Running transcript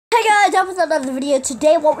back with another video.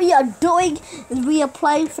 Today what we are doing is we are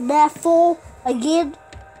playing FNAF 4 again.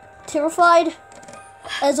 Terrified,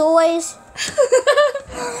 as always.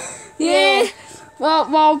 Yeah.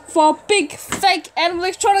 While big fake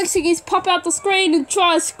animatronic thingies pop out the screen and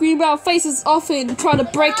try to scream our faces off and try to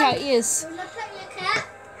break our ears.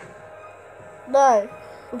 No.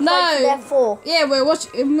 FNAF 4. Yeah, we're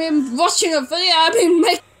watching a video I've been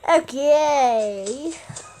making. Okay.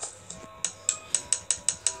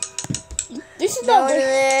 This is Go not to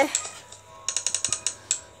there.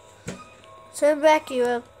 Turn back, you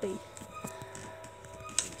ugly.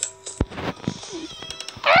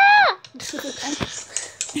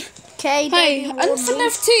 Okay, Hey, and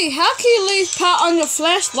FNAF 2, how can you lose power on your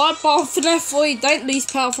flashlight, but on FNAF 4 you don't lose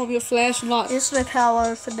power from your flashlight? This is my power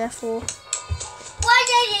on FNAF 4.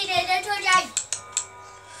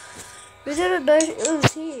 We didn't know it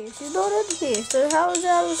was here. She's not in here, so how is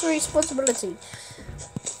that a responsibility?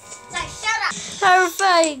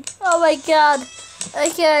 Terrifying! Oh my god.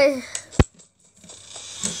 Okay.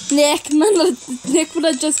 Nick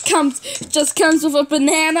just comes with a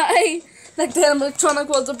banana, eh? Like the animatronic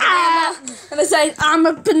was a banana. And it says, I'm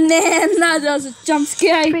a banana. There's a jump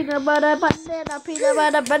scare. Peanut butter banana, peanut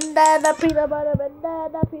butter banana, peanut butter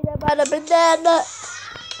banana, peanut butter banana.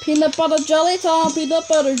 Peanut butter jelly time, peanut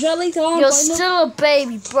butter jelly time. You're still a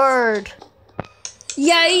baby bird.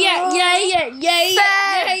 Yeah.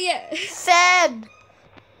 Fan.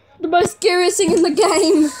 The most scariest thing in the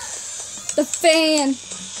game. The fan.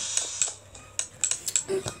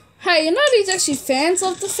 Hey, you know these actually fans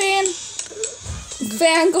of the fan? The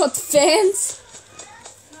fan got fans.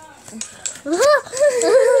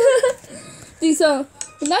 These are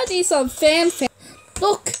fan.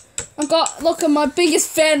 Look at my biggest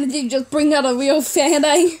fan, and you just bring out a real fan,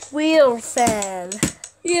 eh? Real fan.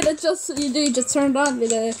 Yeah, you just turn it on.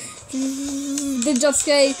 They just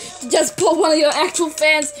put one of your actual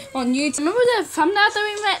fans on YouTube. Remember that thumbnail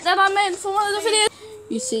that I made for one of the videos?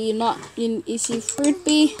 You see fruit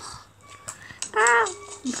bee.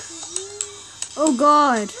 Oh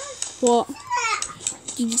god. What?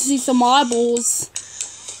 Did you see some eyeballs?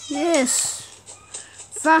 Yes.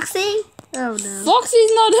 Foxy? Oh no.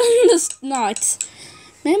 Foxy's not in this night.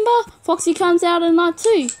 Remember? Foxy comes out at night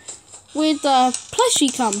too. Where the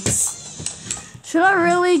plushie comes. Should I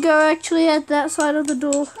really go actually at that side of the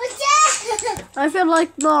door? I feel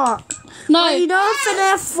like not. No. Well, you know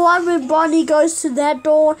FNAF 1 when Bonnie goes to that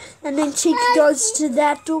door and then Chica goes to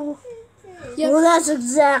that door? Yep. Well, that's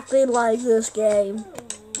exactly like this game.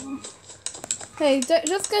 Hey,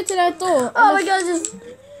 just go to that door. Oh my god,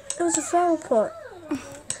 it was a flower pot.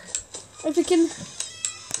 If you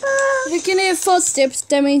can hear footsteps,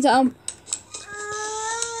 that means No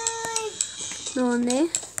one there.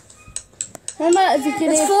 Remember, if you can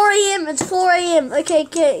It's hear 4 a.m. It's 4 a.m. Okay.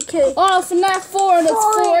 Oh, FNAF 4 and it's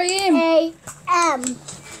 4 a.m. a.m.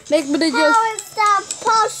 Nick, but it just... How is that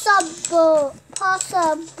possible?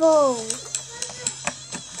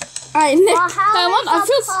 Alright, Nick, Well, how I is that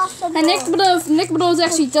feel... And Nick, but it was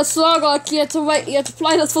actually just so like you had to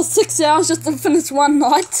play this for 6 hours just to finish one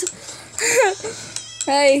night.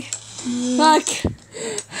 Hey, like...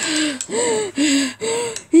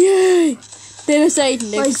 Yay! Then it's 8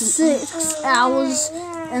 Nick. Like 6 hours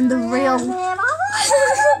in the real.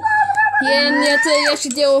 Yeah, and you have to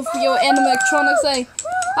actually deal with your animatronics, eh?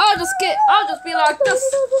 I'll just be like this.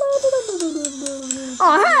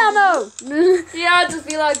 Oh hell no! Yeah, I'll just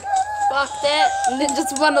be like, fuck that, and then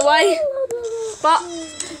just run away. But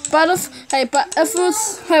if it was, hey, what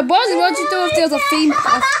would you do if there was a theme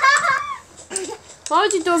park? What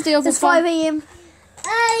would you do if there was It's a 5 a.m.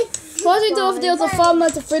 What would you do if there was a Five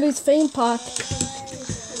Nights at Freddy's theme park?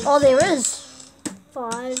 Oh, there is.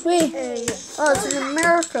 5 Where? Oh, it's in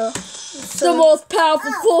America. The most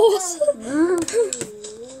powerful force.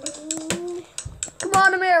 Come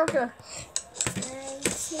on, America.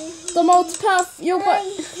 The most powerful.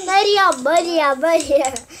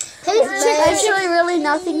 Actually, really,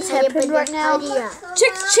 nothing's happened right now.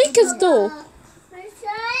 Check Chica's door.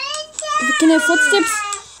 If you can hear footsteps.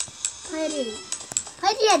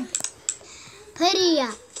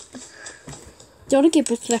 Do you want to get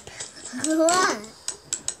bitch slap?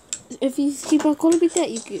 If you keep on calling me that,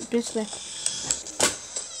 you get bitch slap.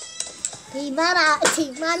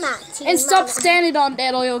 And stop standing on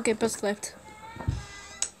that or you'll get bitch slapped.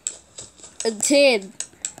 10,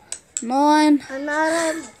 9,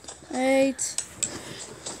 8,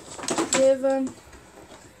 7.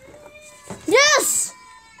 Yes!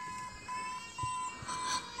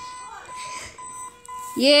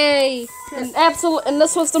 Yay! And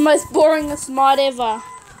this was the most boringest night ever.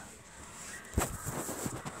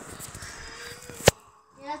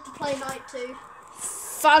 have to play night 2.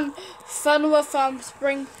 Fun with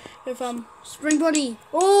Spring Bonnie.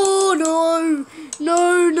 Oh no!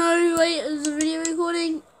 Wait, is the video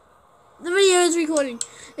recording? The video is recording.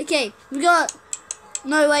 Okay, we got.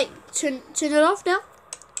 No, wait. Turn it off now.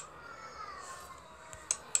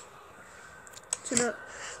 Turn it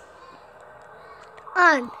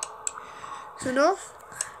On. Turn it off.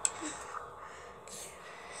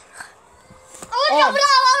 Oh,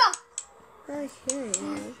 Okay.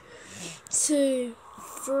 2,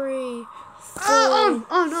 3, 4. On.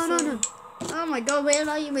 Oh no! Oh my God! Where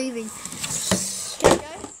are you moving?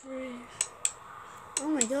 Oh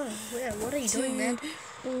my God! What are you doing, man?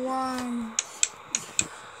 1.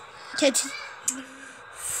 Okay,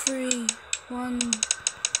 3, 1.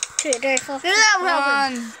 2, 3, 4.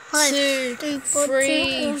 1, 2, 3,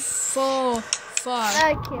 4,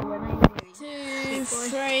 5. Okay, when I 2,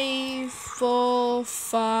 3, 4,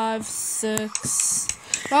 5, 6.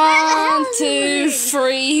 1, 2,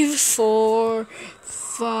 3, 4,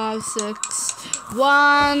 5, 6.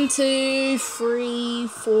 1, 2, 3,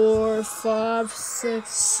 4, 5, 6,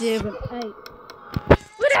 7, 8.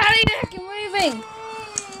 What the hell are you fucking moving?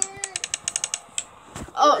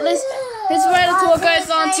 Oh, let's wait until it goes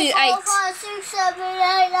on to 8. 4, 5, 6, 7,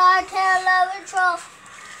 8, 9, 10, 11, 12.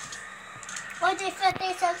 14,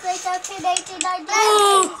 15, 16, 17, 18, 19.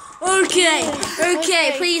 Oh, okay.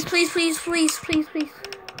 Please.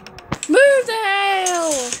 Move the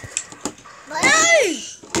hell. No.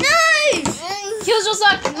 He was just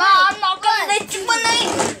like, nah, I'm not gonna let you win.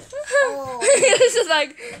 He was just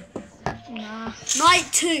like, nah. Night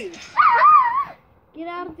 2. Get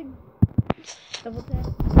out of the double tap.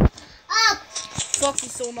 Up.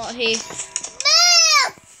 Foxy's still not here.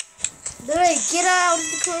 No. No, get out of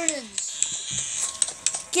the curtains.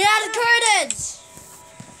 Get out of the curtains.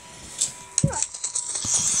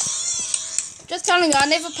 Just telling you, I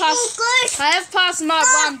never passed. I have passed night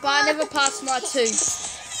 1, but I never passed night 2.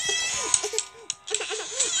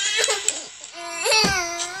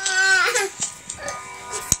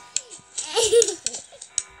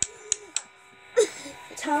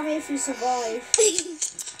 tell me if you survive.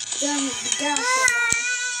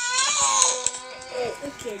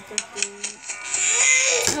 Okay,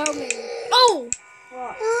 tell me. Oh!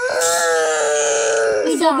 What?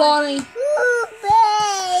 It's so Bonnie.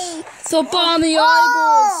 So Bonnie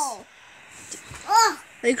eyeballs.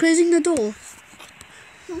 Are you closing the door?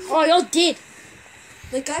 Oh, you're dead.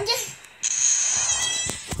 Look, I'm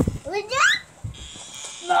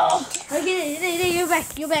No. Okay, you're back.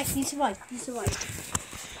 You survived.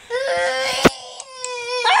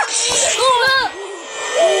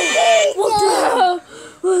 What the hell?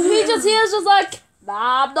 He was just like,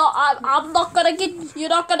 nah, I'm not gonna get, you're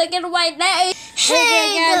not gonna get away now.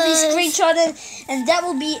 Hey guys, we screenshotted, and that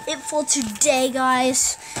will be it for today,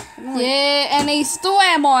 guys. Yeah, and he's still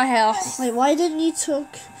at my house. Wait, why didn't you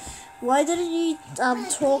talk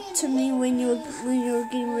to me when you were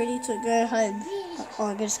getting ready to go home?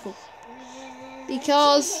 Oh, go to school.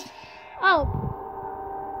 Because,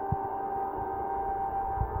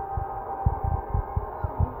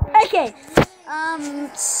 Okay.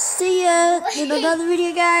 See ya in another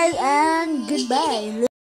video, guys, and goodbye.